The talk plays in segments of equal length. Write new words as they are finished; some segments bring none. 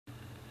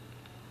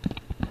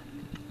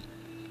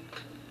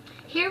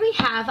Here we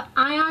have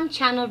ion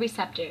channel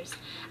receptors.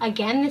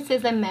 Again, this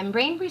is a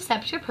membrane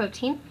receptor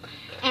protein,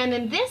 and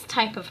in this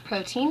type of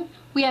protein,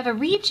 we have a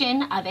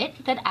region of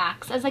it that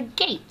acts as a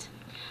gate.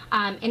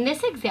 In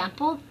this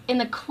example, in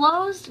the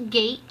closed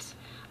gate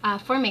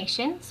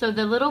formation, so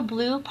the little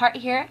blue part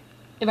here,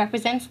 it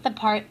represents the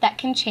part that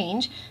can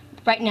change.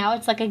 Right now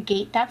it's like a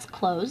gate that's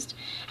closed,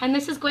 and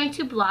this is going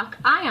to block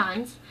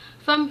ions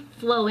from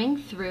flowing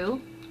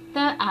through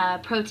the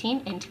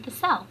protein into the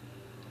cell.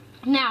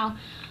 Now,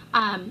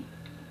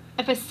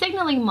 if a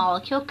signaling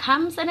molecule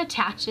comes and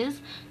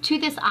attaches to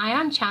this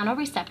ion channel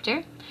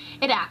receptor,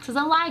 it acts as a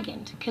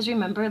ligand, because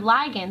remember,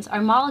 ligands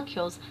are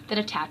molecules that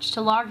attach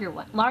to larger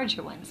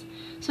ones.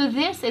 So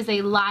this is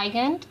a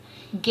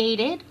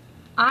ligand-gated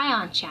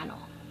ion channel.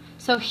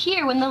 So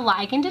here, when the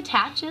ligand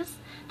attaches,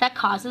 that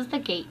causes the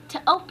gate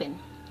to open.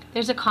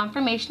 There's a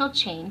conformational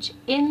change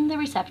in the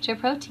receptor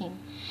protein.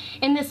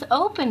 In this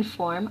open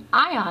form,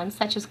 ions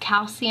such as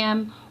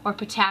calcium or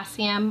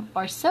potassium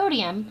or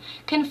sodium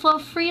can flow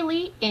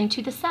freely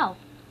into the cell.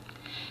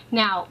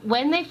 Now,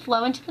 when they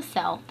flow into the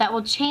cell, that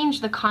will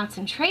change the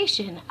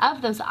concentration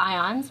of those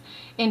ions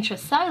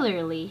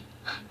intracellularly,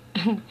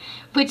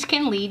 which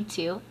can lead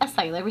to a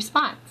cellular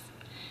response.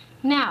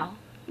 Now,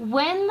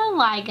 when the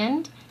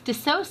ligand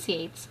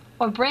dissociates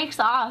or breaks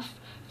off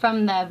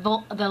from the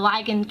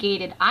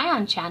ligand-gated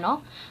ion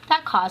channel,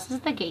 that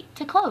causes the gate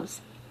to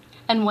close.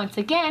 And once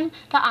again,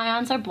 the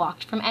ions are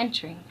blocked from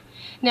entering.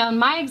 Now, in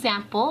my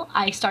example,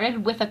 I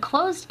started with a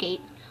closed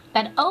gate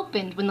that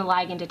opened when the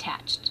ligand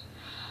attached.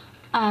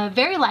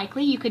 Very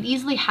likely, you could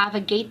easily have a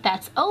gate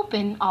that's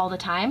open all the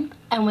time,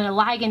 and when a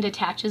ligand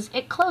attaches,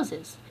 it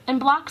closes and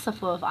blocks the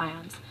flow of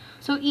ions.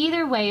 So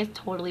either way is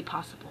totally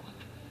possible.